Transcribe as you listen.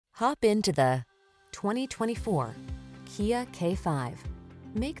Hop into the 2024 Kia K5.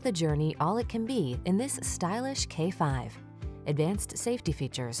 Make the journey all it can be in this stylish K5. Advanced safety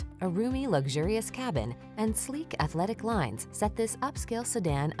features, a roomy, luxurious cabin, and sleek athletic lines set this upscale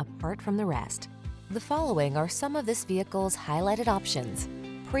sedan apart from the rest. The following are some of this vehicle's highlighted options: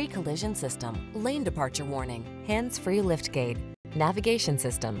 pre-collision system, lane departure warning, hands-free liftgate, navigation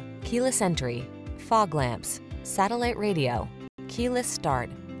system, keyless entry, fog lamps, satellite radio, keyless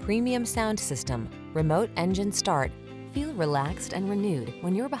start, premium sound system, remote engine start. Feel relaxed and renewed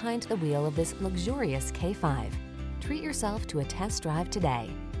when you're behind the wheel of this luxurious K5. Treat yourself to a test drive today.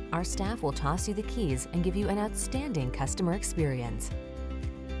 Our staff will toss you the keys and give you an outstanding customer experience.